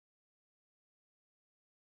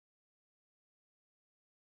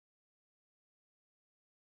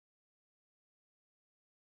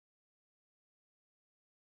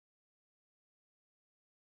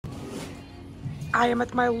I am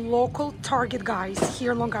at my local Target, guys,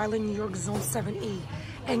 here in Long Island, New York, Zone 7A.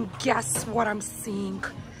 And guess what I'm seeing?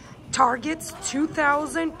 Target's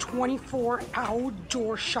 2024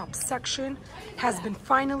 outdoor shop section has been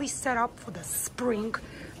finally set up for the spring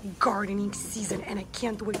gardening season. And I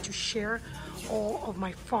can't wait to share all of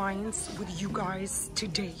my finds with you guys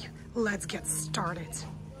today. Let's get started.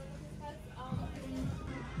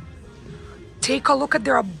 Take a look at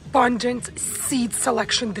their abundant seed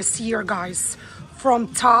selection this year, guys.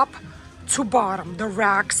 From top to bottom, the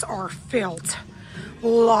racks are filled.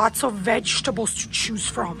 Lots of vegetables to choose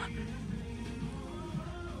from.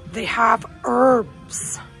 They have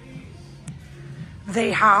herbs.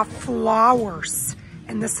 They have flowers.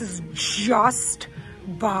 And this is just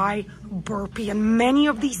by Burpee. And many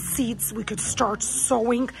of these seeds we could start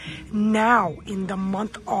sowing now in the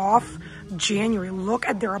month of January. Look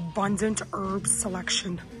at their abundant herb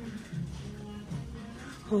selection.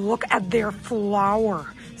 Look at their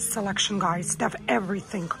flower selection, guys. They have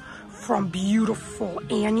everything from beautiful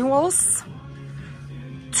annuals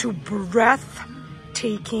to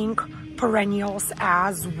breathtaking perennials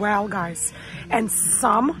as well, guys. And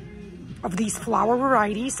some of these flower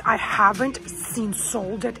varieties I haven't seen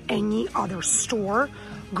sold at any other store,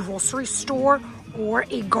 grocery store, or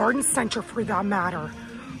a garden center for that matter.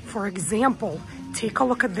 For example, take a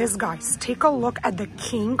look at this, guys. Take a look at the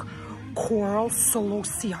King Coral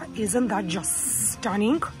Celosia. Isn't that just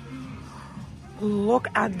stunning? Look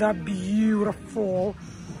at the beautiful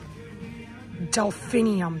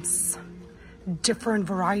delphiniums, different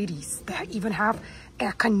varieties. They even have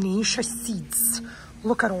echinacea seeds.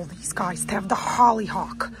 Look at all these, guys. They have the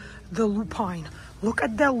hollyhock, the lupine. Look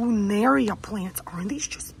at the lunaria plants. Aren't these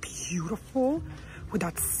just beautiful with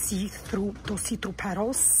that those see-through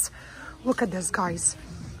petals? Look at this, guys.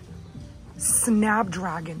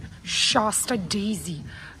 Snapdragon, Shasta daisy,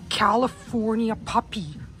 California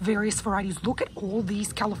poppy, various varieties. Look at all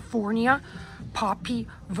these California poppy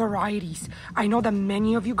varieties. I know that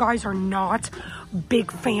many of you guys are not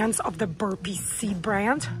big fans of the Burpee seed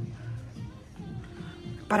brand,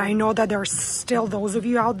 but I know that there are still those of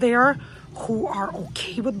you out there who are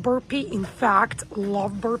okay with Burpee. In fact,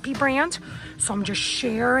 love Burpee brand. So I'm just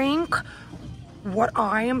sharing what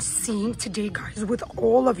I am seeing today, guys, with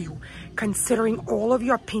all of you, considering all of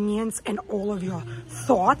your opinions and all of your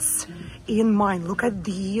thoughts in mind. Look at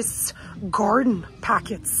these garden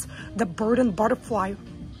packets, the bird and butterfly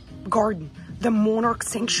garden, the monarch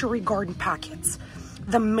sanctuary garden packets,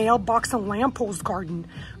 the mailbox and lamppost garden,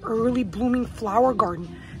 early blooming flower garden,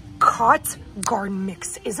 cut garden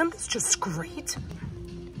mix. Isn't this just great?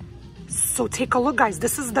 So take a look, guys.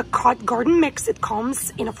 This is the cut garden mix. It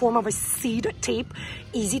comes in a form of a seed tape,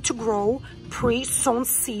 easy to grow, pre-sown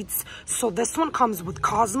seeds. So this one comes with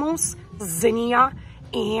Cosmos, Zinnia,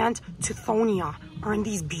 and Tithonia. Aren't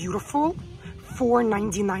these beautiful?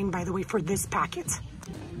 $4.99, by the way, for this packet.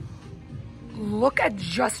 Look at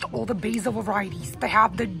just all the basil varieties. They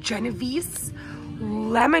have the Genovese,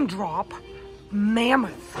 Lemon Drop,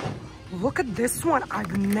 Mammoth. Look at this one.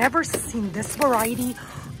 I've never seen this variety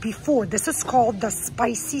before. This is called the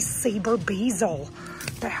Spicy Saber Basil.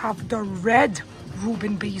 They have the red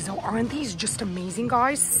Reuben basil. Aren't these just amazing,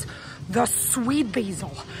 guys? The sweet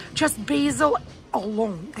basil. Just basil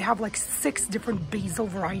alone. They have like 6 different basil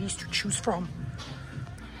varieties to choose from.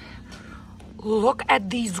 Look at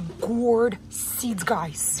these gourd seeds,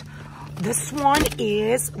 guys. This one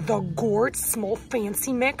is the gourd small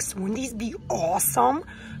fancy mix. Wouldn't these be awesome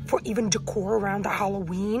for even decor around the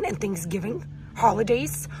Halloween and Thanksgiving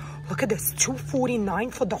holidays? Look at this,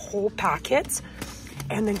 $2.49 for the whole packet.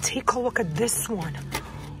 And then take a look at this one,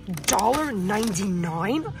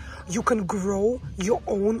 $1.99. You can grow your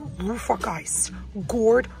own loofah, guys.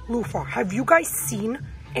 Gourd loofah. Have you guys seen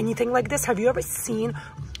anything like this? Have you ever seen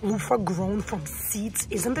loofah grown from seeds?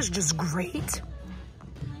 Isn't this just great?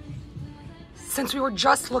 Since we were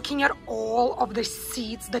just looking at all of the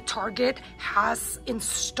seeds that Target has in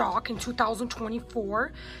stock in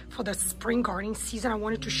 2024 for the spring gardening season, I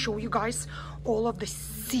wanted to show you guys all of the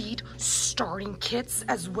seed starting kits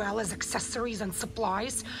as well as accessories and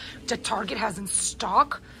supplies that Target has in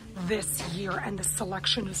stock this year. And the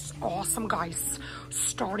selection is awesome, guys.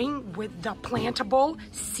 Starting with the plantable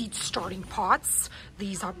seed starting pots.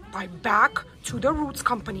 These are by Back to the Roots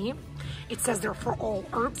Company. It says they're for all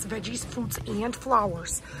herbs, veggies, fruits, and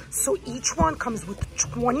flowers. So each one comes with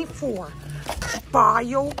 24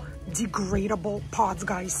 biodegradable pods,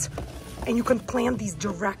 guys. And you can plant these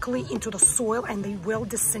directly into the soil and they will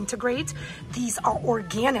disintegrate. These are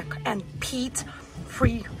organic and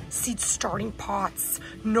peat-free seed starting pots.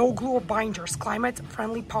 No glue or binders,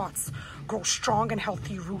 climate-friendly pots. Grow strong and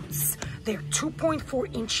healthy roots. They're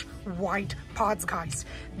 2.4-inch wide pods, guys.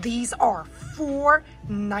 These are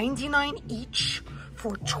 $4.99 each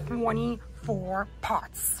for 24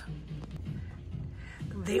 pots.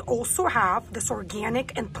 They also have this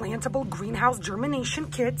organic and plantable greenhouse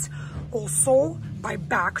germination kit, also by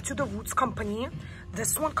Back to the Roots Company.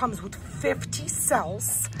 This one comes with 50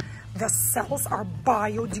 cells. The cells are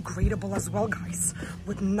biodegradable as well, guys,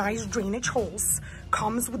 with nice drainage holes.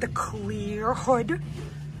 Comes with a clear hood,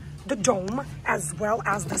 the dome, as well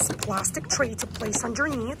as this plastic tray to place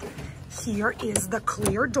underneath. Here is the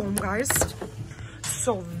clear dome, guys.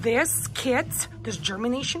 So this kit, this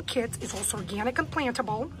germination kit, is also organic and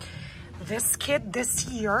plantable. This kit this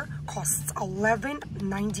year costs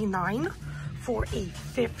 $11.99 for a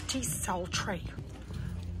 50 cell tray.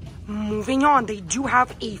 Moving on, they do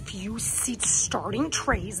have a few seed starting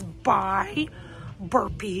trays by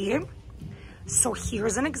Burpee. So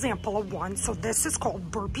here's an example of one. So this is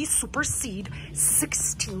called Burpee Super Seed,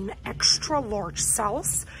 16 extra large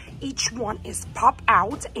cells. Each one is pop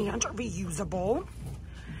out and reusable.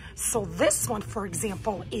 So this one, for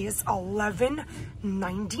example, is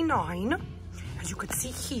 $11.99, as you could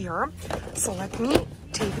see here. So let me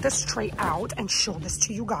take this tray out and show this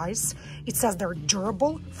to you guys. It says they're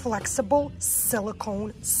durable, flexible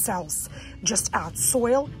silicone cells. Just add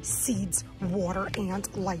soil, seeds, water, and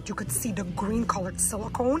light. You could see the green colored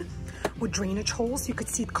silicone with drainage holes. You could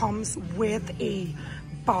see it comes with a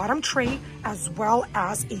bottom tray as well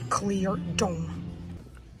as a clear dome.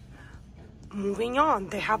 Moving on,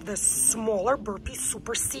 they have this smaller Burpee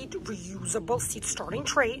Super Seed reusable seed starting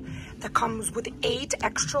tray that comes with 8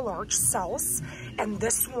 extra large cells, and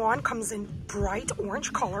this one comes in bright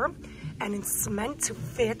orange color, and it's meant to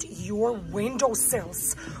fit your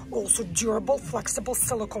windowsills. Also durable, flexible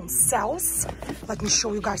silicone cells. Let me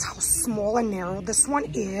show you guys how small and narrow this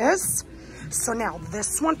one is. So now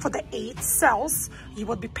this one, for the 8 cells, you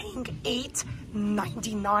will be paying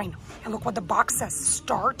 $8.99. And look what the box says,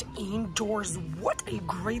 start indoors. What a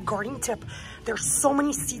great gardening tip. There's so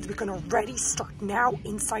many seeds we can already start now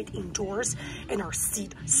inside indoors in our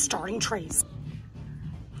seed starting trays.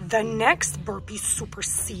 The next Burpee Super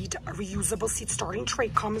Seed reusable seed starting tray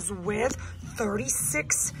comes with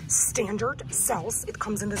 36 standard cells. It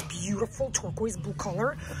comes in this beautiful turquoise blue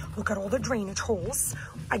color. Look at all the drainage holes.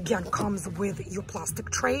 Again, comes with your plastic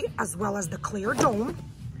tray as well as the clear dome.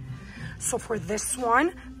 So for this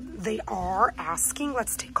one, they are asking,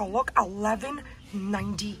 let's take a look,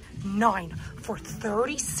 $11.99 for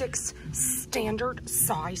 36 standard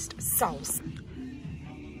sized cells.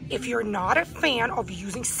 If you're not a fan of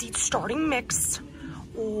using seed starting mix,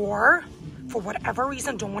 or for whatever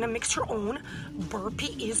reason don't want to mix your own,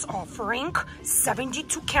 Burpee is offering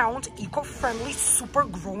 72 count eco-friendly super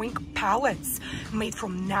growing pellets made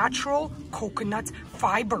from natural coconut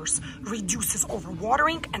fibers, reduces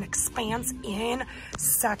overwatering and expands in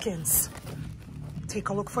seconds. Take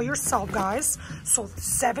a look for yourself, guys. So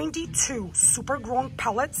 72 super growing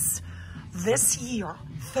pellets this year,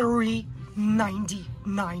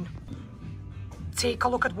 $3.99. Take a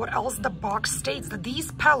look at what else the box states, that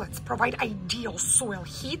these pellets provide ideal soil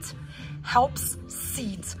heat, helps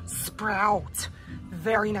seeds sprout.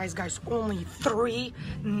 Very nice, guys. Only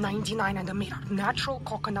 $3.99, and they're made out of natural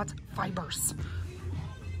coconut fibers.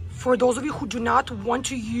 For those of you who do not want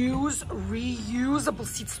to use reusable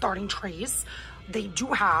seed starting trays, they do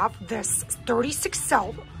have this 36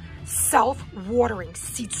 cell self-watering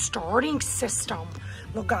seed starting system.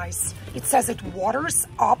 Look, guys, it says it waters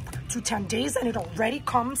up to 10 days, and it already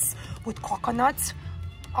comes with coconut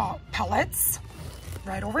pellets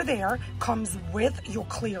right over there. Comes with your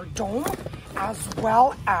clear dome as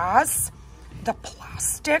well as the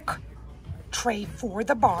plastic tray for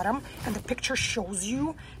the bottom, and the picture shows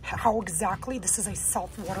you how exactly this is a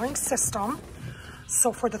self-watering system.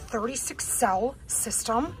 So for the 36 cell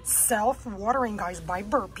system, self-watering, guys, by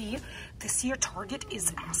Burpee, this year Target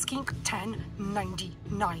is asking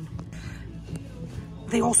 $10.99.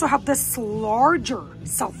 They also have this larger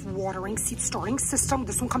self-watering seed starting system.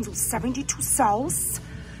 This one comes with 72 cells,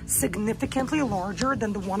 significantly larger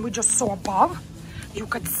than the one we just saw above. You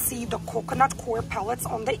could see the coconut core pellets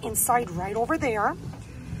on the inside right over there.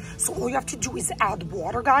 So all you have to do is add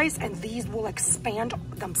water, guys, and these will expand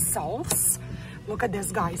themselves. Look at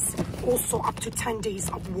this, guys. Also up to 10 days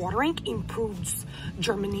of watering, improves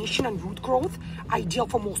germination and root growth, ideal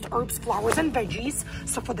for most herbs, flowers, and veggies.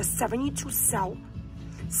 So for the 72 cell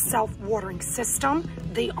self-watering system,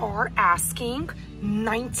 they are asking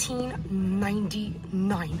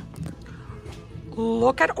 $19.99.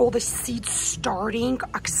 Look at all the seed starting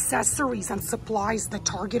accessories and supplies that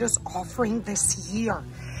Target is offering this year.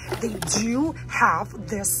 They do have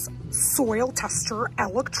this soil tester,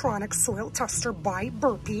 electronic soil tester by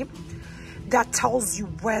Burpee, that tells you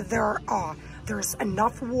whether there's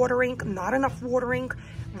enough watering, not enough watering,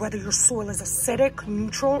 whether your soil is acidic,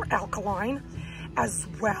 neutral, or alkaline, as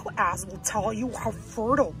well as will tell you how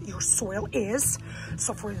fertile your soil is.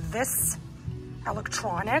 So for this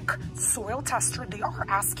electronic soil tester, they are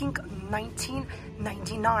asking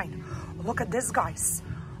 $19.99. Look at this, guys.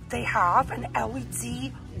 They have an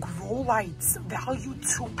LED grow lights, value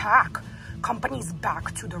 2-pack. Company's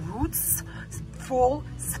Back to the Roots, full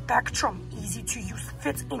spectrum, easy to use,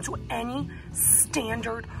 fits into any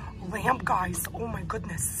standard lamp, guys. Oh my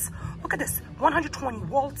goodness. Look at this, 120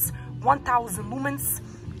 volts, 1000 lumens,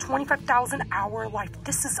 25,000 hour life.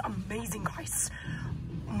 This is amazing, guys.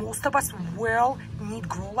 Most of us will need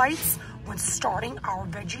grow lights when starting our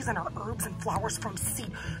veggies and our herbs and flowers from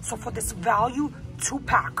seed. So for this value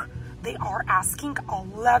 2-pack, they are asking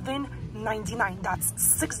 $11.99. That's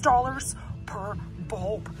 $6 per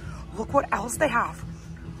bulb. Look what else they have.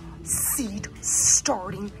 Seed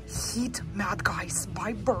starting heat mat, guys,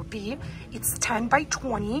 by Burpee. It's 10 by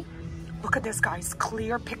 20. Look at this, guys,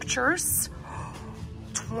 clear pictures.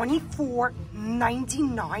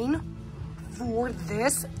 $24.99 for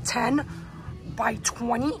this 10 by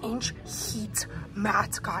 20 inch heat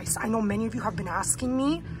mat, guys. I know many of you have been asking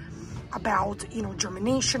me about, you know,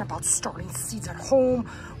 germination, about starting seeds at home.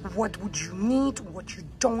 What would you need, what you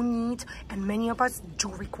don't need, and many of us do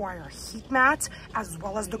require a heat mat as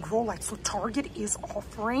well as the grow light. So Target is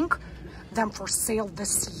offering them for sale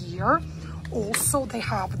this year. Also, they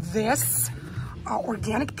have this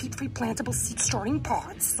organic peat-free plantable seed starting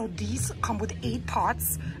pots. So these come with 8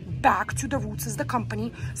 pots. Back to the Roots is the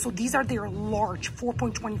company. So these are their large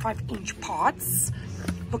 4.25 inch pots.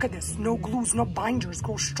 Look at this, no glues, no binders,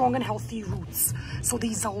 grow strong and healthy roots. So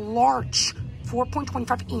these are large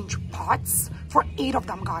 4.25 inch pots for 8 of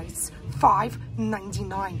them, guys,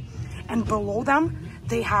 $5.99. And below them,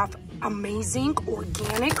 they have amazing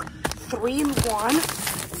organic 3-in-1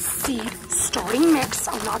 seed starting mix.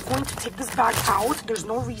 I'm not going to take this bag out. There's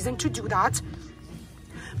no reason to do that.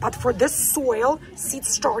 But for this soil seed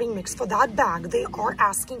starting mix, for that bag, they are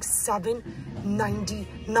asking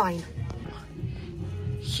 $7.99.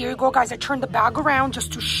 Here you go, guys. I turned the bag around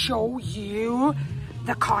just to show you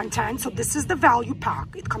the content. So this is the value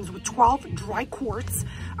pack. It comes with 12 dry quarts,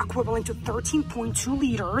 equivalent to 13.2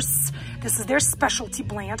 liters. This is their specialty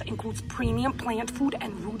blend. Includes premium plant food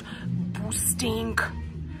and root boosting.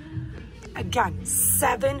 Again,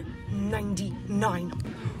 $7.99.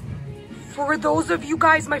 For those of you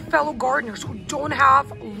guys, my fellow gardeners, who don't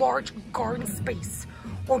have large garden space,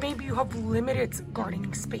 or maybe you have limited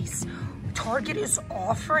gardening space, Target is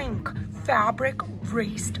offering fabric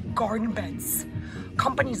raised garden beds.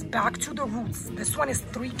 Company's Back to the Roots. This one is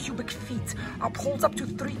 3 cubic feet, upholds up to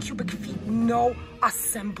 3 cubic feet, no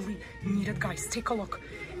assembly needed, guys. Take a look.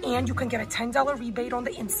 And you can get a $10 rebate on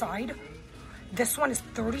the inside. This one is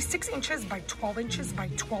 36 inches by 12 inches by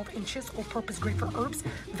 12 inches, all-purpose, great for herbs,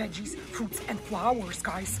 veggies, fruits, and flowers,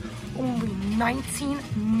 guys. Only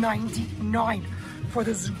 $19.99 for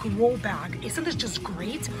this grow bag. Isn't this just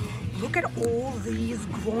great? Look at all these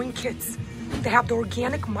growing kits. They have the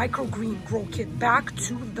organic microgreen grow kit, Back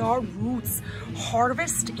to the Roots.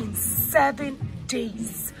 Harvest in 7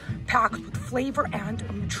 days. Packed with flavor and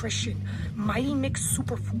nutrition. Mighty Mix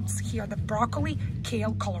superfoods. Here are the broccoli,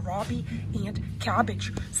 kale, kohlrabi, and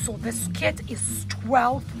cabbage. So this kit is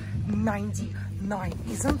 $12.99.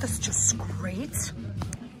 Isn't this just great?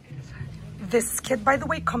 This kit, by the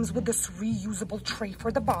way, comes with this reusable tray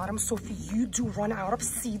for the bottom. So if you do run out of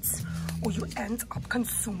seeds or you end up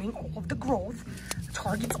consuming all of the growth,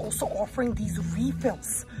 Target's also offering these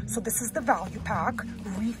refills. So this is the value pack,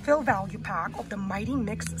 refill value pack of the Mighty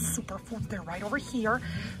Mix superfoods. They're right over here.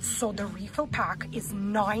 So the refill pack is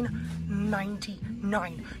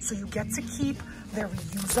 $9.99. So you get to keep their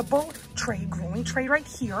reusable tray, growing tray right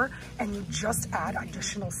here, and you just add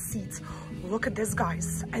additional seeds. Look at this,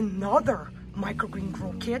 guys. Another microgreen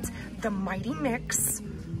grow kit, the Mighty Mix.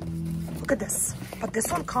 Look at this. But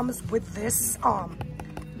this one comes with this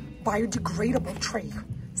biodegradable tray.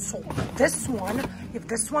 So this one, if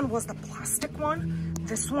this one was the plastic one,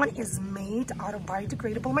 this one is made out of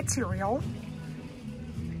biodegradable material.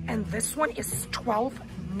 And this one is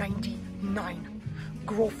 $12.99.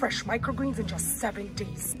 Grow fresh microgreens in just 7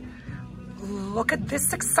 days. Look at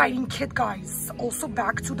this exciting kit, guys. Also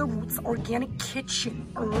Back to the Roots organic kitchen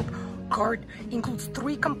herb garden. Includes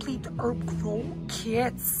 3 complete herb grow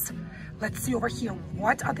kits. Let's see over here.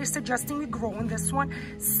 What are they suggesting we grow in this one?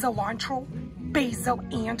 Cilantro, basil,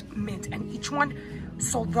 and mint. And each one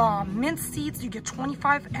So the mint seeds, you get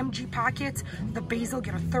 25 mg packets. The basil,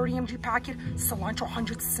 get a 30 mg packet. Cilantro,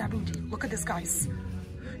 170. Look at this, guys.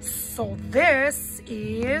 So this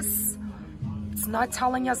is, it's not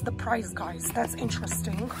telling us the price, guys. That's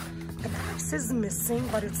interesting. The price is missing,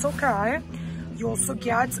 but it's okay. You also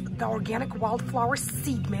get the organic wildflower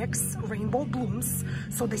seed mix, rainbow blooms.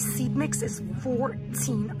 So the seed mix is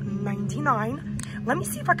 $14.99. Let me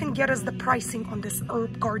see if I can get us the pricing on this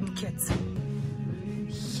herb garden kit.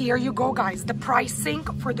 Here you go, guys. The pricing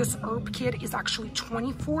for this herb kit is actually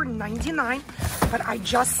 $24.99, but I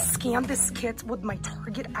just scanned this kit with my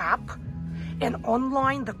Target app, and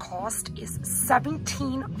online the cost is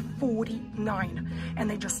 $17.49, and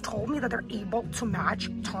they just told me that they're able to match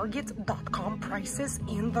Target.com prices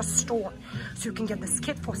in the store, so you can get this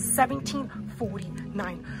kit for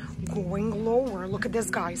 $17.49. Going lower, look at this,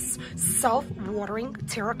 guys. Self-watering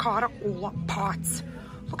terracotta Ola pots.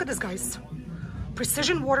 Look at this, guys.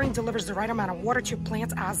 Precision watering delivers the right amount of water to your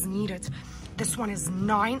plants as needed. This one is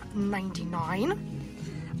 $9.99.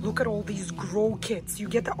 Look at all these grow kits. You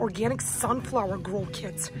get the organic sunflower grow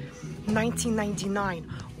kit, $19.99.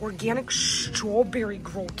 Organic strawberry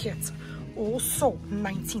grow kit, also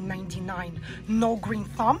 $19.99. No green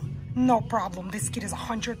thumb, no problem. This kit is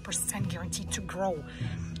 100% guaranteed to grow.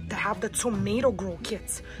 They have the tomato grow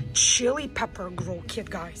kit, chili pepper grow kit,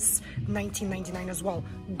 guys, $19.99 as well.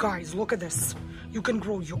 Guys, look at this. You can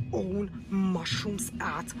grow your own mushrooms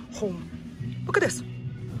at home. Look at this.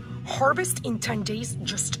 Harvest in 10 days,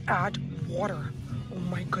 just add water. Oh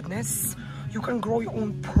my goodness. You can grow your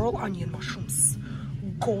own pearl onion mushrooms,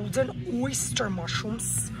 golden oyster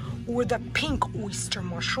mushrooms, or the pink oyster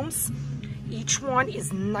mushrooms. Each one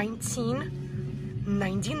is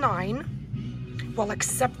 $19.99. Well,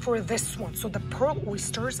 except for this one. So the pearl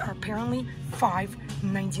oysters are apparently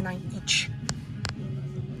 $5.99 each.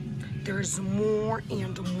 There's more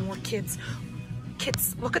and more kits.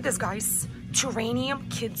 Look at this, guys. Terrarium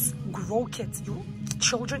kids grow kits. Your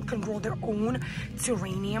children can grow their own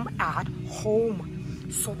terrarium at home.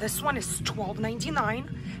 So this one is $12.99.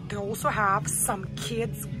 They also have some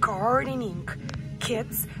kids gardening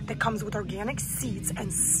kits that comes with organic seeds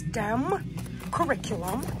and STEM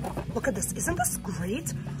curriculum. Look at this. Isn't this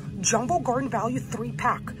great? Jumbo Garden Value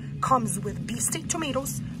 3-pack comes with beefsteak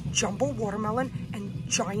tomatoes, jumbo watermelon, and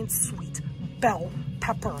giant sweet bell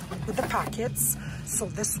pepper with the packets. So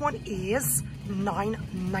this one is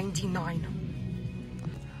 $9.99.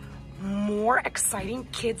 More exciting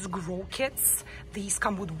kids grow kits. These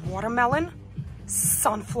come with watermelon,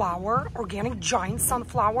 sunflower, organic giant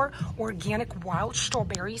sunflower, organic wild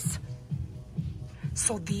strawberries.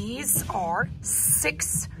 So these are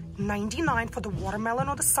 $6.99 for the watermelon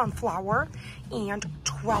or the sunflower, and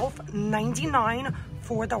 $12.99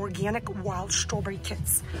 for the organic wild strawberry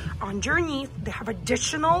kits. Underneath, they have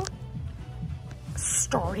additional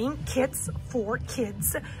starting kits for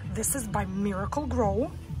kids. This is by Miracle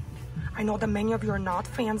Grow. I know that many of you are not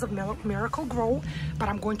fans of Miracle Grow, but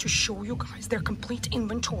I'm going to show you guys their complete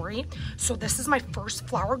inventory. So this is my first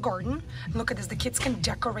flower garden. Look at this. The kids can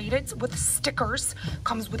decorate it with stickers.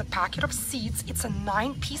 Comes with a packet of seeds. It's a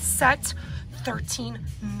 9-piece set,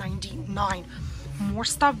 $13.99. More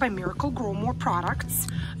stuff by Miracle Grow, more products.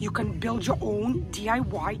 You can build your own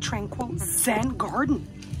DIY Tranquil Zen garden.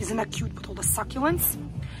 Isn't that cute with all the succulents?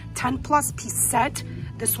 10+ piece set.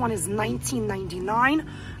 This one is $19.99.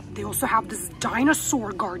 They also have this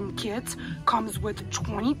dinosaur garden kit. Comes with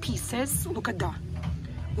 20 pieces. Look at that.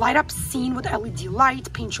 Light up scene with LED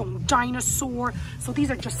light. Paint your own dinosaur. So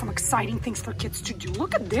these are just some exciting things for kids to do.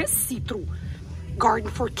 Look at this see-through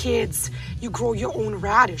garden for kids. You grow your own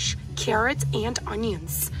radish, carrot, and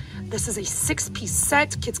onions. This is a 6-piece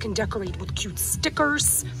set. Kids can decorate with cute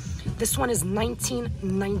stickers. This one is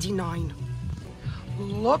 $19.99.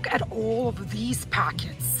 Look at all of these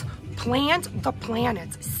packets. Plant the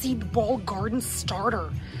Planet Seed Ball Garden Starter.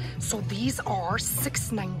 So these are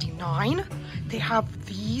 $6.99. They have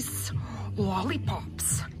these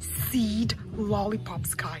lollipops, seed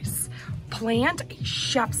lollipops, guys. Plant a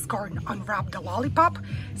chef's garden. Unwrap the lollipop,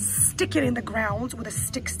 stick it in the ground with a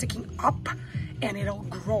stick sticking up, and it'll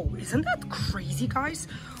grow. Isn't that crazy, guys?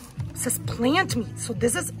 It says plant meat. So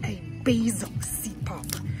this is a basil seed pop.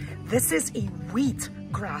 This is a wheat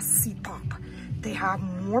grass seed pop. They have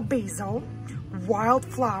more basil,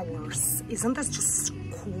 wildflowers. Isn't this just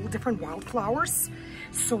cool, different wildflowers?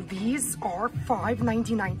 So these are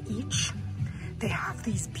 $5.99 each. They have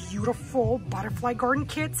these beautiful butterfly garden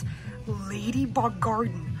kits, ladybug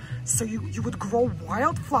garden. So you would grow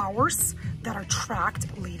wildflowers that attract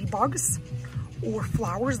ladybugs, or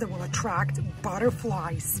flowers that will attract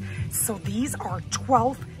butterflies. So these are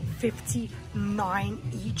 $12.50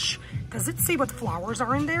 $59 each. Does it say what flowers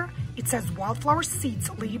are in there? It says wildflower seeds,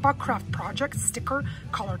 ladybug craft project, sticker,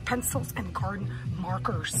 colored pencils, and garden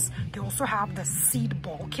markers. They also have the seed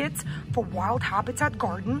ball kits for wild habitat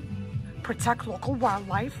garden, protect local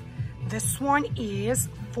wildlife. This one is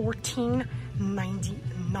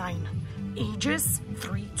 $14.99, ages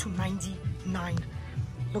 3 to 99.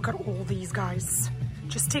 Look at all these guys.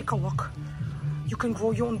 Just take a look. You can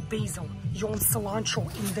grow your own basil, your own cilantro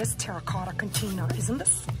in this terracotta container. Isn't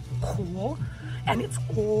this cool? And it's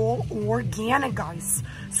all organic, guys.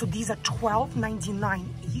 So these are $12.99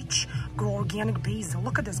 each. Grow organic basil.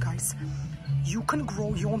 Look at this, guys. You can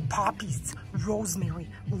grow your own poppies, rosemary,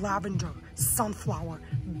 lavender, sunflower,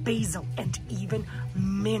 basil, and even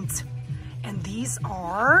mint. And these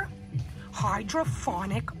are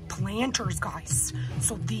hydroponic planters, guys.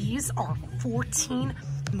 So these are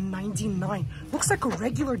 $14.99. Looks like a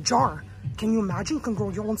regular jar. Can you imagine? You can grow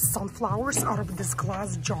your own sunflowers out of this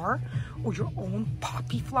glass jar, or your own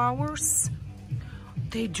poppy flowers.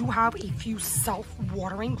 They do have a few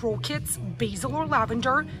self-watering grow kits, basil or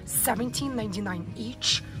lavender, $17.99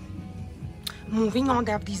 each. Moving on,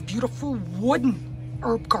 they have these beautiful wooden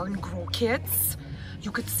herb garden grow kits.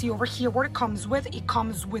 You could see over here what it comes with. It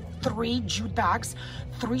comes with 3 jute bags,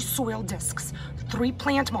 3 soil discs, 3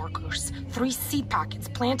 plant markers, 3 seed packets,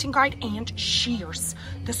 planting guide, and shears.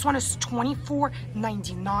 This one is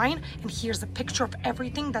 $24.99, and here's a picture of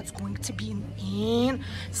everything that's going to be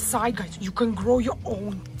inside, guys. You can grow your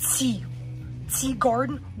own tea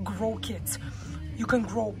garden grow kits. You can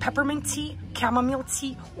grow peppermint tea, chamomile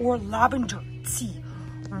tea, or lavender tea.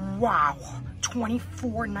 Wow,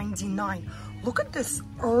 $24.99. Look at this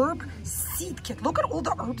herb seed kit. Look at all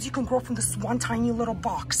the herbs you can grow from this one tiny little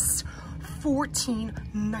box.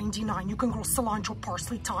 $14.99. You can grow cilantro,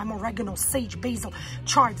 parsley, thyme, oregano, sage, basil,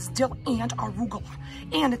 chives, dill, and arugula.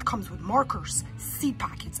 And it comes with markers, seed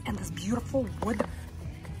packets, and this beautiful wood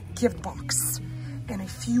gift box. And a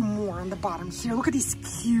few more on the bottom here. Look at these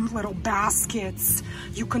cute little baskets.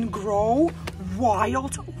 You can grow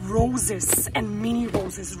wild roses and mini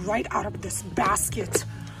roses right out of this basket.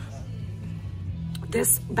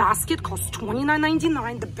 This basket costs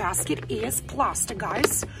 $29.99. The basket is plastic,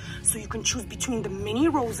 guys. So you can choose between the mini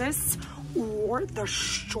roses or the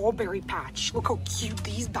strawberry patch. Look how cute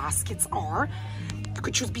these baskets are. You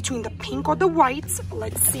could choose between the pink or the white.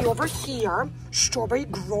 Let's see over here. Strawberry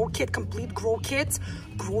grow kit, complete grow kit.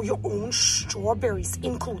 Grow your own strawberries.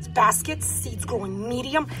 Includes baskets, seeds growing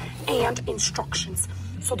medium, and instructions.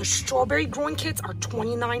 So the strawberry growing kits are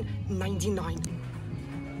 $29.99.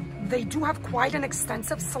 They do have quite an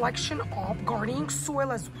extensive selection of gardening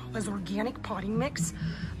soil as well as organic potting mix.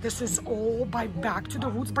 This is all by Back to the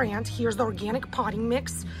Roots brand. Here's the organic potting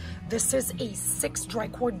mix. This is a 6 dry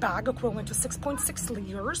quart bag equivalent to 6.6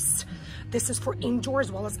 liters. This is for indoor as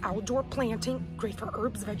well as outdoor planting. Great for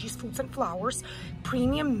herbs, veggies, fruits, and flowers.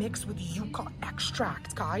 Premium mix with yucca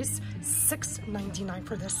extract, guys. $6.99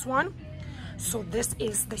 for this one. So this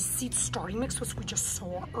is the seed starting mix, which we just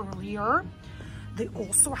saw earlier. They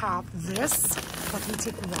also have this. Let me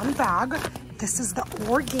take one bag. This is the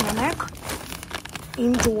organic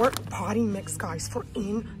indoor potting mix, guys, for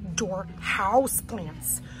indoor house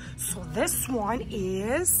plants. So this one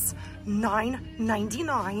is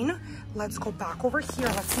 $9.99. Let's go back over here.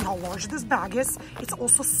 Let's see how large this bag is. It's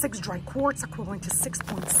also 6 dry quarts, equivalent to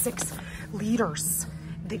 6.6 liters.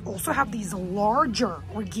 They also have these larger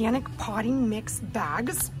organic potting mix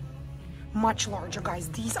bags. Much larger, guys.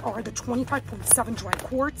 These are the 25.7 dry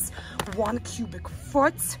quarts, 1 cubic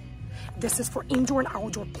foot. This is for indoor and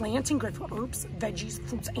outdoor planting, great for herbs, veggies,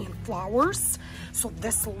 fruits, and flowers. So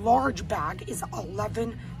this large bag is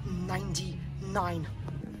 $11.99.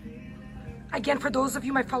 Again, for those of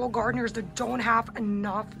you, my fellow gardeners, that don't have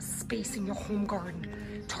enough space in your home garden,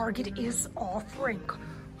 Target is offering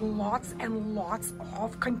lots and lots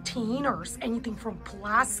of containers, anything from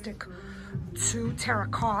plastic to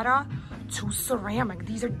terracotta to ceramic.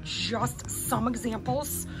 These are just some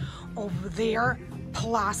examples of their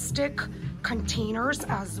plastic containers,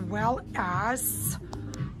 as well as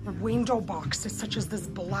window boxes, such as this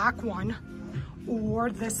black one or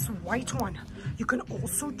this white one. You can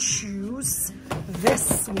also choose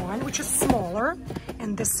this one, which is smaller,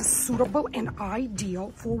 and this is suitable and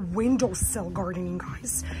ideal for windowsill gardening,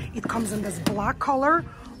 guys. It comes in this black color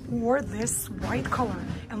or this white color.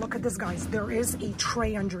 And look at this, guys. There is a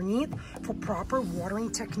tray underneath for proper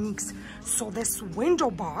watering techniques. So this window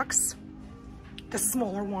box, the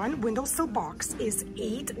smaller one, windowsill box, is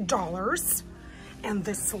 $8. And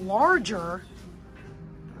this larger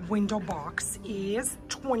window box is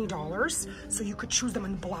 $20. So you could choose them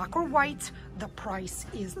in black or white. The price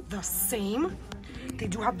is the same. They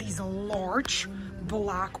do have these large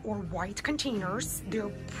black or white containers.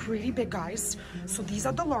 They're pretty big, guys. So these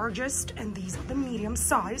are the largest and these are the medium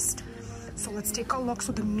sized. So let's take a look.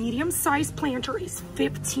 So the medium sized planter is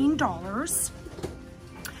 $15.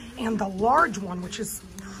 And the large one, which is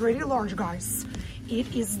pretty large, guys,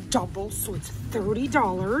 it is double, so it's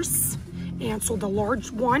 $30. And so the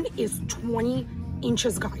large one is 20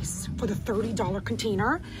 inches, guys, for the $30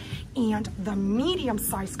 container. And the medium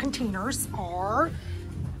sized containers are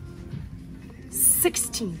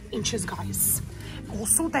 16 inches, guys.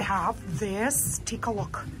 Also, they have this, take a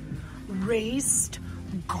look, raised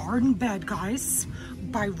garden bed, guys,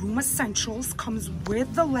 by Room Essentials. Comes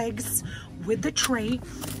with the legs, with the tray.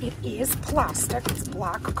 It is plastic, it's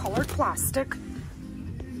black colored plastic.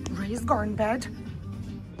 Raised garden bed.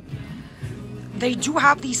 They do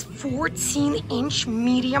have these 14-inch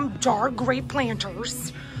medium dark gray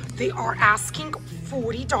planters. They are asking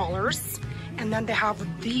 $40. And then they have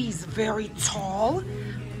these very tall,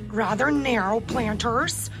 rather narrow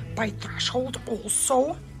planters by Threshold,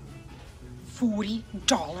 also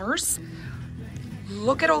 $40.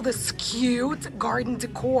 Look at all this cute garden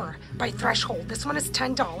decor by Threshold. This one is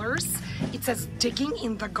 $10. It says digging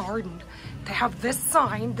in the garden. They have this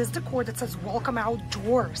sign, this decor that says welcome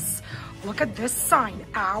outdoors. Look at this sign,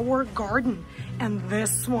 our garden. And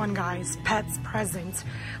this one, guys, pets present.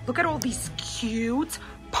 Look at all these cute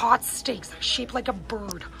pot stakes shaped like a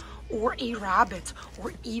bird or a rabbit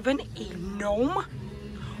or even a gnome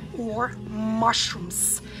or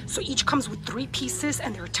mushrooms. So each comes with 3 pieces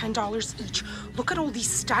and they're $10 each. Look at all these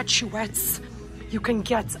statuettes. You can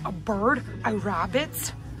get a bird, a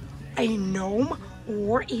rabbit, a gnome,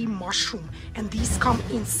 or a mushroom. And these come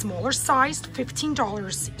in smaller sized,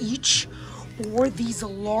 $15 each, or these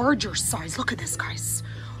larger size. Look at this, guys,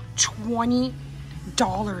 $20.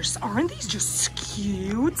 Aren't these just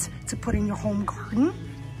cute to put in your home garden?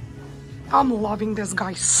 I'm loving this,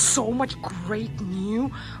 guys. So much great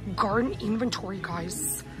new garden inventory,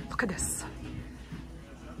 guys. Look at this.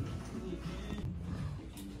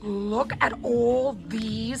 Look at all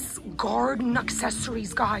these garden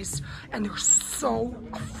accessories, guys, and they're so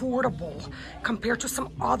affordable compared to some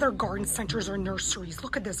other garden centers or nurseries.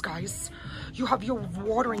 Look at this, guys. You have your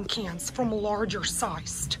watering cans from larger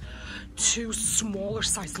sized to smaller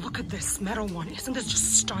size. Look at this metal one. Isn't this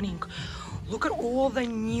just stunning? Look at all the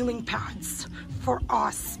kneeling pads for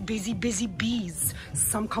us busy bees.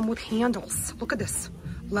 Some come with handles. Look at this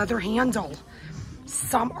leather handle.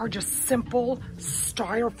 Some are just simple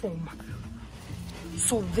styrofoam.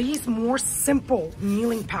 So these more simple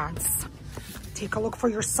kneeling pads, take a look for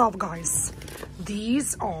yourself, guys.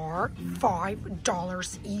 These are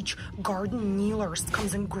 $5 each. Garden kneelers.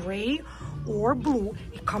 Comes in gray or blue.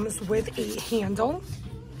 It comes with a handle.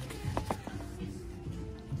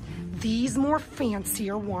 These more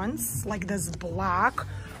fancier ones, like this black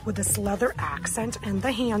with this leather accent and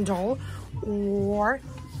the handle, or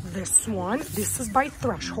this one. This is by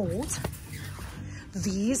Threshold.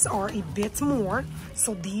 These are a bit more,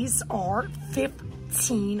 so these are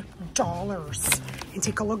 $15. And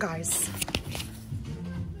take a look, guys.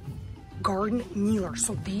 Garden kneeler.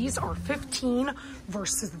 So these are $15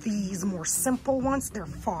 versus these more simple ones. They're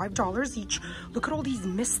 $5 each. Look at all these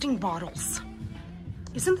misting bottles.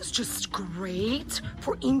 Isn't this just great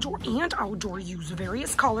for indoor and outdoor use?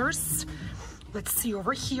 Various colors. Let's see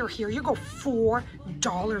over here. Here you go. $4,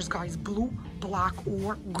 guys. Blue, black,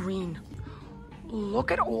 or green.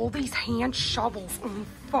 Look at all these hand shovels. Only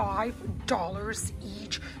 $5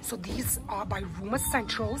 each. So these are by Room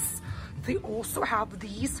Essentials. They also have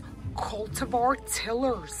these cultivar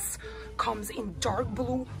tillers. Comes in dark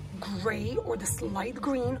blue, gray, or this light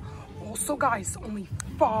green. Also, guys, only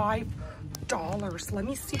 $5. Let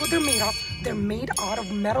me see what they're made of. They're made out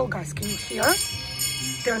of metal, guys. Can you hear?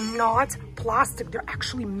 They're not plastic. They're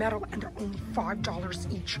actually metal, and they're only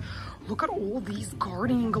 $5 each. Look at all these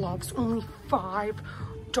gardening gloves. Only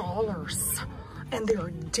 $5. And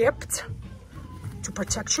they're dipped to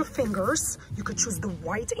protect your fingers. You could choose the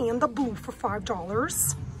white and the blue for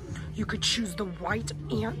 $5. You could choose the white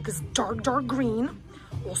and this dark green.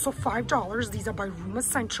 Also $5. These are by Room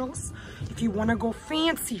Essentials. If you want to go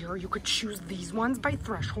fancier, you could choose these ones by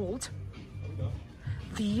Threshold.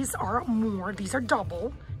 These are more. These are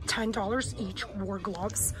double. $10 each. War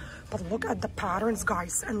gloves. But look at the patterns,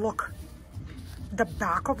 guys. And look. The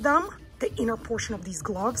back of them, the inner portion of these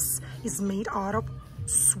gloves is made out of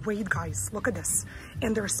suede, guys. Look at this.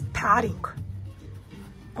 And there's padding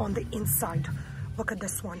on the inside. Look at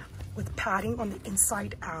this one. with padding on the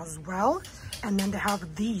inside as well. And then they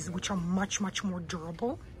have these, which are much more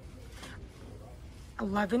durable.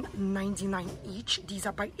 $11.99 each. These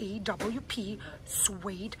are by AWP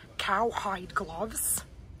suede cowhide gloves.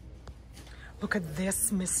 Look at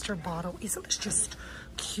this Mr. bottle. Isn't this just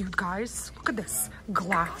cute, guys? Look at this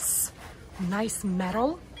glass, nice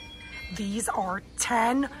metal. These are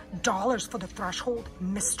 $10 for the Threshold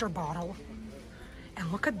Mr. bottle.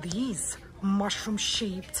 And look at these mushroom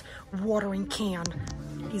shaped watering can.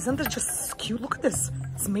 Isn't this just cute? Look at this.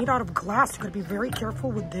 It's made out of glass. You gotta be very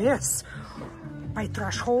careful with this. By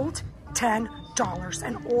Threshold, $10.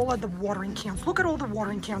 And all of the watering cans. Look at all the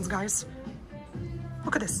watering cans, guys.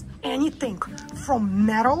 Look at this. Anything from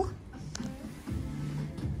metal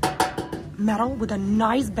with a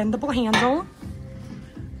nice bendable handle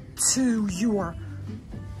to your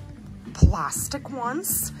plastic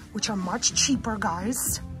ones, which are much cheaper,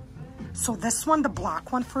 guys. So this one, the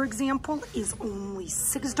black one, for example, is only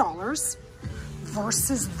 $6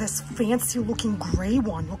 versus this fancy looking gray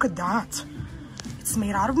one. Look at that. It's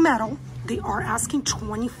made out of metal. They are asking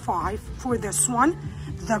 $25 for this one.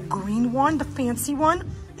 The green one, the fancy one,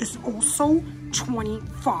 is also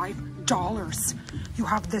 $25. You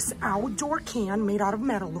have this outdoor can made out of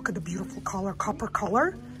metal. Look at the beautiful color, copper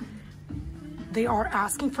color. They are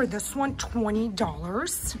asking for this one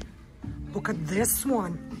 $20. Look at this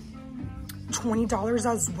one, $20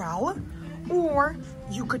 as well. Or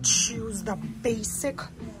you could choose the basic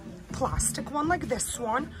plastic one like this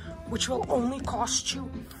one, which will only cost you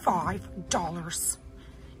 $5.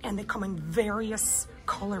 And they come in various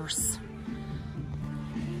colors.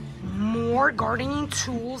 More gardening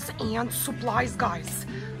tools and supplies, guys.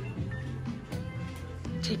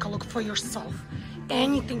 Take a look for yourself.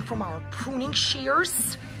 Anything from our pruning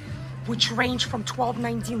shears, which range from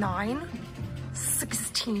 $12.99,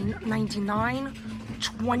 $16.99,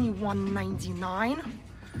 $21.99.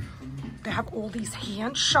 They have all these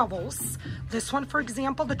hand shovels. This one, for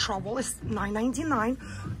example, the trowel is $9.99.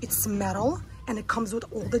 It's metal and it comes with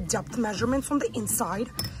all the depth measurements on the inside.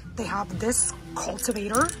 They have this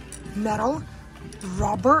cultivator, metal,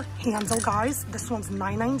 rubber handle, guys. This one's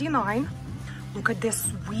 $9.99. Look at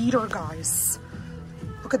this weeder, guys.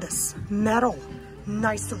 Look at this, metal,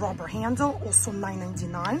 nice rubber handle, also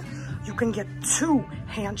 $9.99. You can get 2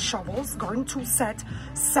 hand shovels, garden tool set,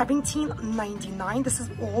 $17.99. This is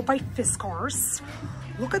all by Fiskars.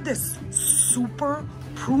 Look at this super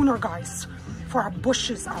pruner, guys, for our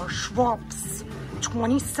bushes, our shrubs,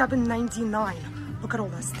 $27.99. Look at all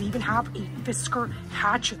this. They even have a Fiskar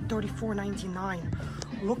hatchet, $34.99.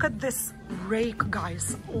 Look at this rake,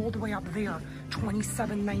 guys, all the way up there,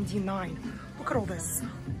 $27.99. Look at all this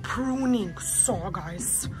pruning saw,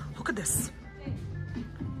 guys. Look at this.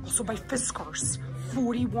 Also by Fiskars,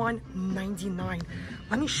 $41.99.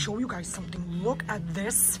 Let me show you guys something. Look at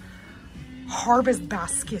this harvest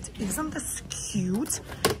basket. Isn't this cute?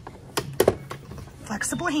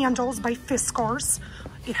 Flexible handles by Fiskars.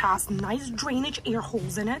 It has nice drainage air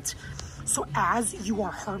holes in it. So as you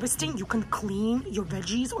are harvesting, you can clean your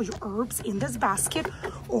veggies or your herbs in this basket.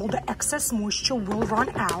 All the excess moisture will run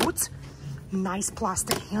out. Nice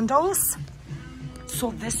plastic handles.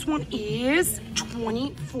 So this one is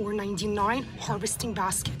 $24.99 harvesting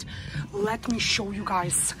basket. Let me show you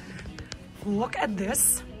guys. Look at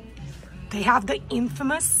this. They have the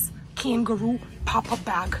infamous kangaroo pop-up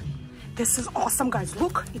bag. This is awesome, guys.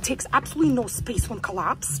 Look, it takes absolutely no space when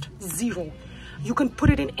collapsed. 0. You can put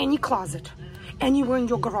it in any closet, anywhere in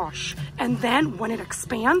your garage. And then when it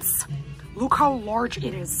expands, look how large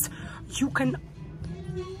it is. You can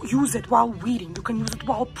use it while weeding. You can use it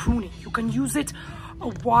while pruning. You can use it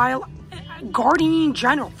while gardening in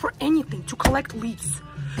general, for anything, to collect leaves,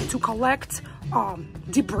 to collect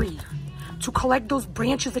debris, to collect those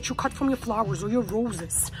branches that you cut from your flowers or your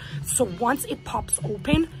roses. So once it pops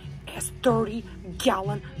open, it has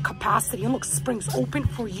 30-gallon capacity. And look, springs open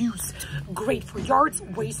for use. Great for yards,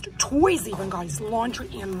 waste, toys even, guys, laundry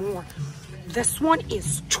and more. This one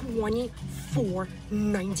is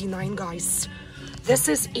 $24.99, guys. This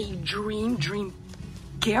is a dream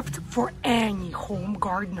gift for any home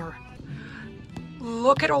gardener.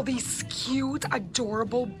 Look at all these cute,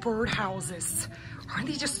 adorable bird houses. Aren't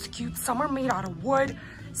they just cute? Some are made out of wood,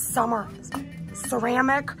 some are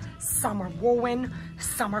ceramic, some are woven,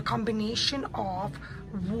 some are combination of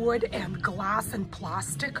wood and glass and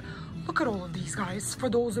plastic. Look at all of these, guys. For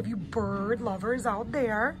those of you bird lovers out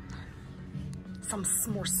there, some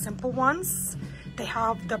more simple ones. They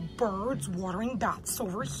have the birds watering baths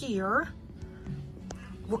over here.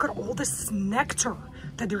 Look at all this nectar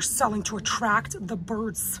that they're selling to attract the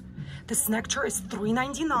birds. This nectar is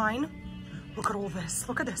 $3.99 Look at all this.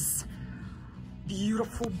 Look at this.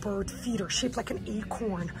 Beautiful bird feeder shaped like an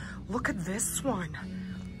acorn. Look at this one.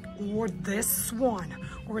 Or this one.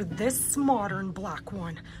 Or this modern black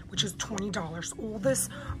one, which is $20. All this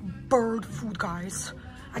bird food, guys.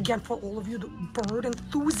 Again, for all of you bird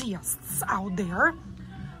enthusiasts out there.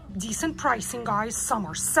 Decent pricing, guys. Some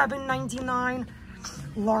are $7.99.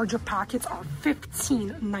 Larger packets are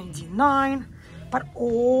 $15.99. But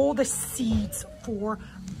all the seeds for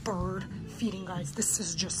bird feeding, guys. This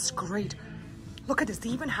is just great. Look at this. They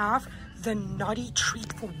even have the nutty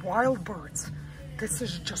treat for wild birds. This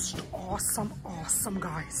is just awesome, awesome,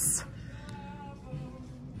 guys.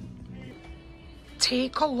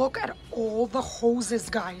 Take a look at all the hoses,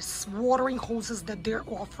 guys. Watering hoses that they're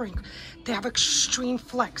offering. They have extreme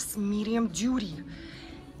flex, medium duty,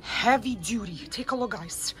 heavy duty. Take a look,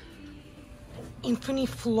 guys. Infinite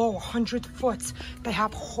flow, 100 foot. They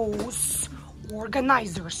have hose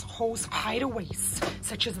organizers, hose hideaways,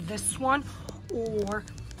 such as this one or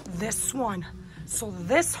this one. So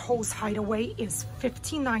this hose hideaway is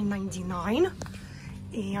 $59.99,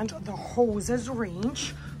 and the hoses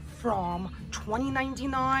range from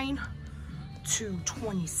 $20.99 to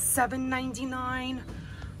 $27.99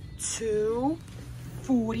 to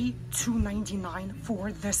 $42.99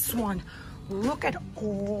 for this one. Look at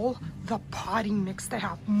all the potting mix. They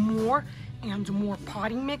have more and more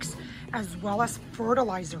potting mix, as well as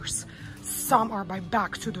fertilizers. Some are by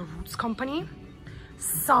Back to the Roots Company.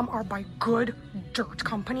 Some are by Good Dirt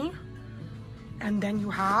Company. And then you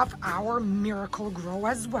have our Miracle-Gro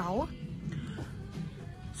as well.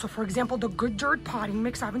 So for example, the Good Dirt potting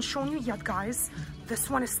mix, I haven't shown you yet, guys. This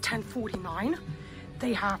one is $10.49.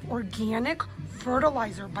 They have organic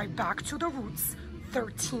fertilizer by Back to the Roots,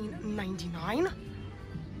 $13.99.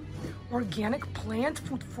 Organic plant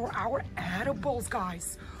food for our edibles,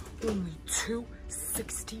 guys, only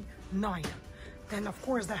 $2.69. Then of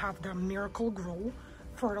course they have the Miracle-Gro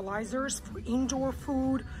fertilizers for indoor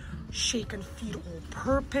food, shake and feed all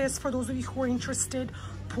purpose for those of you who are interested,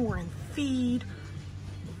 pour and feed.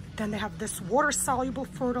 Then they have this water soluble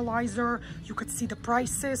fertilizer. You could see the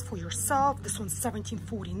prices for yourself. This one's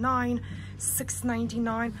 $17.49,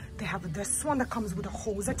 $6.99. They have this one that comes with a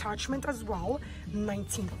hose attachment as well,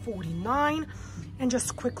 $19.49. And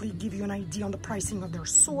just quickly give you an idea on the pricing of their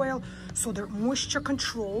soil. So their moisture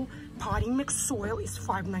control potting mix soil is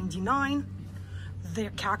 $5.99.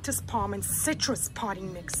 Their cactus, palm, and citrus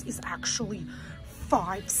potting mix is actually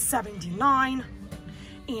 $5.79.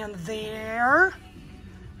 And their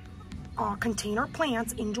container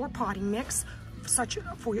plants indoor potting mix, such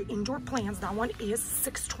for your indoor plants, that one is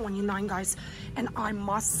 $6.29, guys. And I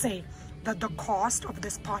must say that the cost of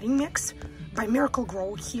this potting mix by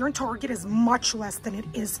Miracle-Gro here in Target is much less than it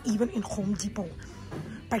is even in Home Depot,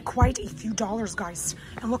 by quite a few dollars, guys.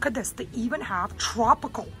 And look at this, they even have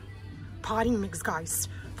tropical potting mix, guys.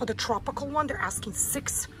 For the tropical one, they're asking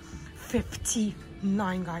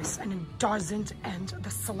 $6.59, guys, and it doesn't end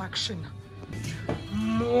the selection.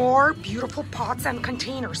 More beautiful pots and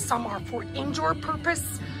containers. Some are for indoor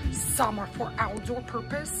purpose, some are for outdoor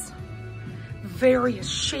purpose. Various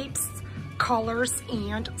shapes, colors,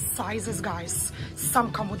 and sizes, guys.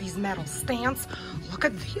 Some come with these metal stands. Look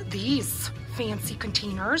at these fancy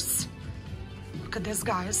containers. Look at this,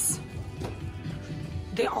 guys.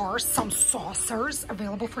 There are some saucers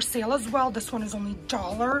available for sale as well. This one is only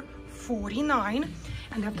 $1.49,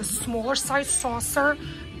 and they have the smaller size saucer,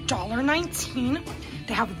 $1.19.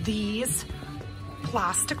 They have these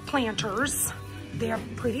plastic planters. They are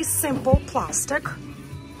pretty simple plastic.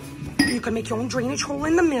 You can make your own drainage hole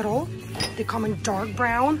in the middle. They come in dark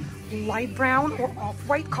brown, light brown, or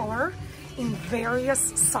off-white color in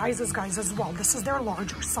various sizes, guys, as well. This is their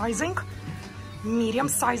larger sizing. Medium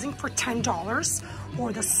sizing for $10,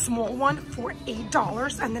 or the small one for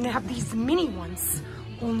 $8. And then they have these mini ones,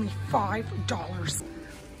 only $5.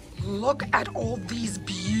 Look at all these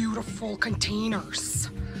beautiful containers.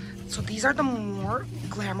 So these are the more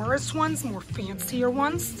glamorous ones, more fancier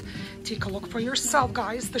ones. Take a look for yourself,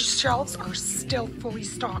 guys. The shelves are still fully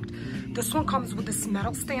stocked. This one comes with this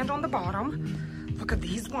metal stand on the bottom. Look at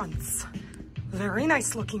these ones. Very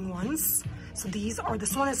nice looking ones. So these are,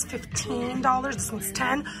 this one is $15, this one's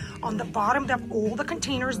 $10. On the bottom, they have all the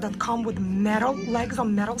containers that come with metal legs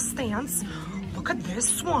on metal stands. Look at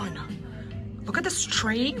this one. Look at this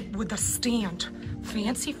tray with the stand.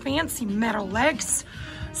 Fancy, fancy metal legs.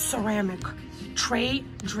 Ceramic tray,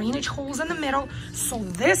 drainage holes in the middle. So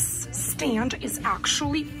this stand is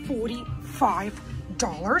actually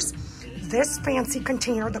 $45. This fancy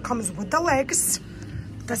container that comes with the legs,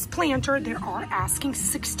 this planter, they are asking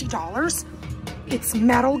 $60. It's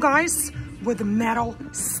metal, guys, with a metal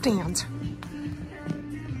stand.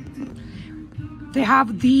 They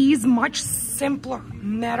have these much simpler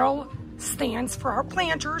metal stands for our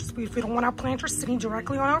planters. If we don't want our planters sitting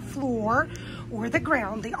directly on our floor or the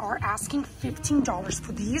ground, they are asking $15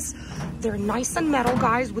 for these. They're nice and metal,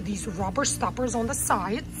 guys, with these rubber stoppers on the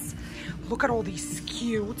sides. Look at all these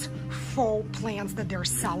cute faux plants that they're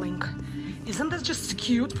selling. Isn't this just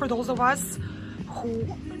cute for those of us who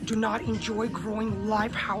do not enjoy growing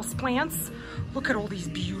live house plants? Look at all these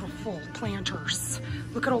beautiful planters.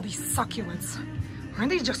 Look at all these succulents.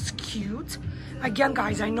 Aren't they just cute? Again,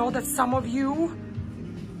 guys, I know that some of you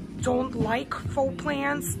don't like faux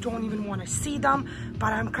plants, don't even want to see them,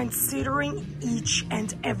 but I'm considering each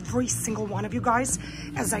and every single one of you guys,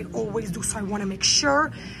 as I always do. So I want to make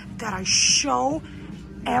sure that I show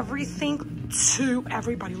everything to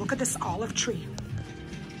everybody. Look at this olive tree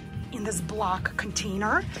in this black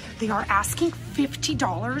container. They are asking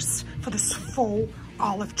 $50 for this faux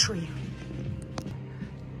olive tree.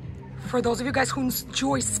 For those of you guys who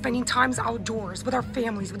enjoy spending times outdoors with our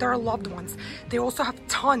families, with our loved ones, they also have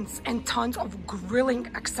tons and tons of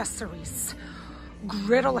grilling accessories.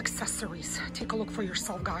 Griddle accessories. Take a look for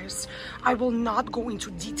yourself, guys. I will not go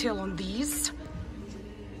into detail on these,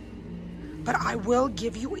 but I will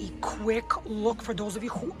give you a quick look. For those of you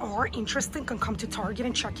who are interested, can come to Target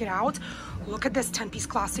and check it out. Look at this 10-piece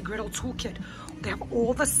classic griddle toolkit. They have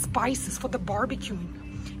all the spices for the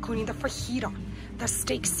barbecuing, including the fajita, the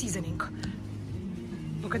steak seasoning.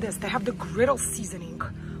 Look at this. They have the griddle seasoning.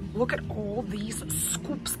 Look at all these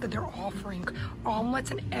scoops that they're offering.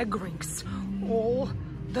 Omelets and egg rings. All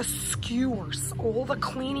the skewers. All the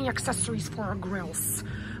cleaning accessories for our grills.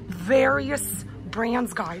 Various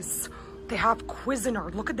brands, guys. They have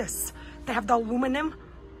Cuisinart. Look at this. They have the aluminum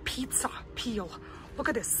pizza peel. Look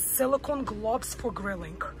at this. Silicone gloves for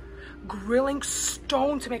grilling. Grilling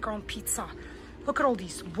stone to make our own pizza. Look at all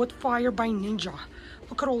these. Woodfire by Ninja.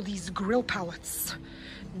 Look at all these grill pellets.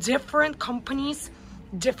 Different companies,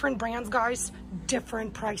 different brands, guys,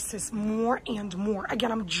 different prices, more and more.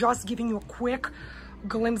 Again, I'm just giving you a quick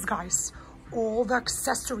glimpse, guys. All the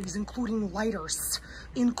accessories, including lighters,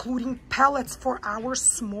 including pellets for our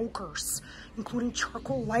smokers, including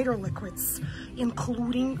charcoal lighter liquids,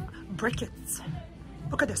 including briquettes.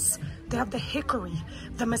 Look at this. They have the hickory,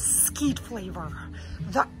 the mesquite flavor,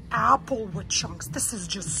 the apple wood chunks. This is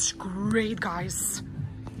just great, guys.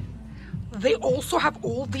 They also have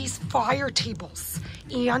all these fire tables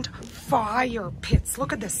and fire pits.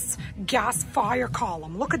 Look at this gas fire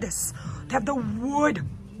column. Look at this. They have the wood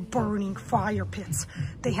burning fire pits.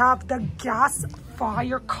 They have the gas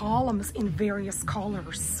fire columns in various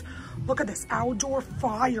colors. Look at this outdoor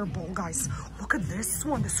fire bowl, guys. Look at this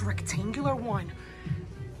one, this rectangular one.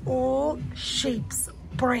 All shapes,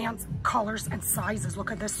 brands, colors, and sizes. Look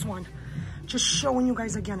at this one. Just showing you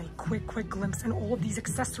guys again a quick glimpse. And all of these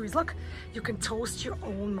accessories. Look, you can toast your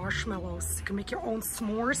own marshmallows. You can make your own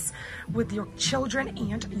s'mores with your children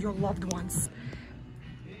and your loved ones.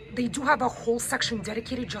 They do have a whole section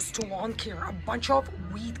dedicated just to lawn care. A bunch of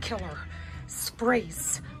weed killer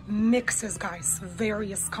sprays, mixes, guys.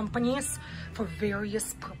 Various companies for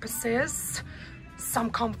various purposes. Some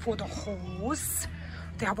come for the hose.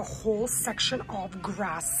 They have a whole section of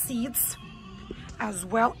grass seeds, as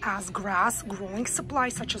well as grass growing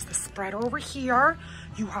supplies, such as the spreader over here.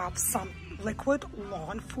 You have some liquid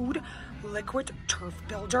lawn food, liquid turf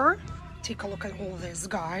builder. Take a look at all this,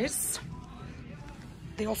 guys.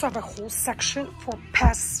 They also have a whole section for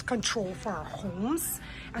pest control for our homes,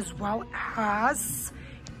 as well as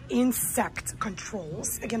insect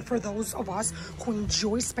controls. Again, for those of us who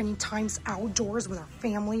enjoy spending times outdoors with our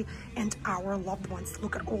family and our loved ones.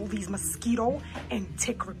 Look at all these mosquito and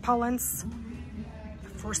tick repellents,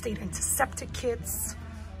 first aid antiseptic kits,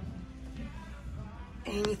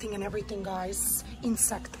 anything and everything, guys.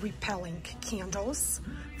 Insect repelling candles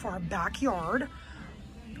for our backyard.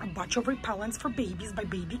 A bunch of repellents for babies by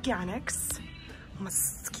Baby Ganix.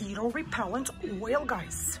 Mosquito repellent oil,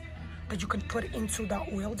 guys, that you can put into the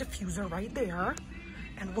oil diffuser right there.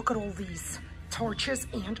 And look at all these torches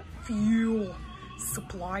and fuel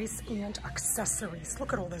supplies and accessories.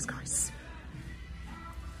 Look at all this, guys.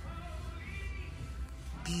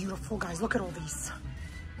 Beautiful, guys. Look at all these.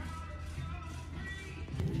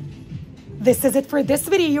 This is it for this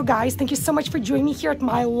video, you guys. Thank you so much for joining me here at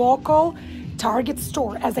my local Target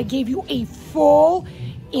store, as I gave you a full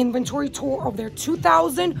inventory tour of their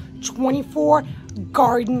 2024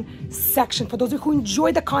 garden section. For those of you who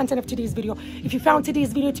enjoyed the content of today's video, if you found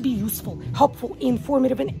today's video to be useful, helpful,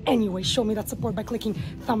 informative in any way, show me that support by clicking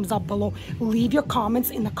thumbs up below. Leave your comments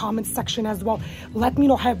in the comments section as well. Let me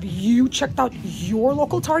know, have you checked out your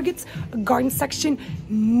local Target's garden section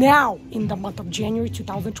now in the month of January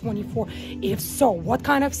 2024? If so, what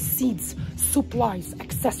kind of seeds, supplies,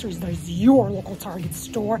 accessories does your local Target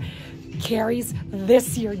store carries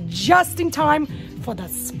this year, just in time for the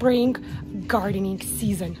spring gardening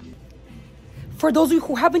season? For those of you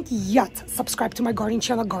who haven't yet subscribed to my gardening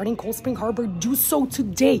channel, Gardening Cold Spring Harbor, do so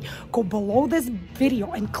today. Go below this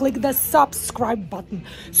video and click the subscribe button.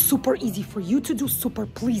 Super easy for you to do, super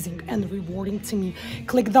pleasing and rewarding to me.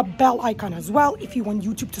 Click the bell icon as well if you want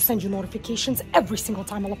YouTube to send you notifications every single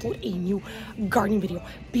time I'll upload a new gardening video.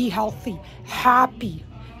 Be healthy, happy,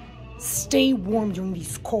 stay warm during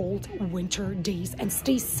these cold winter days, and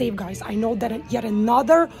stay safe, guys. I know that yet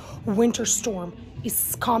another winter storm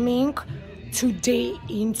is coming today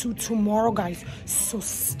into tomorrow, guys. So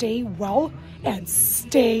stay well and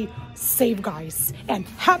stay safe, guys. And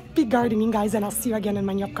happy gardening, guys. And I'll see you again in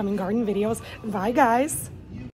my upcoming gardening videos. Bye, guys.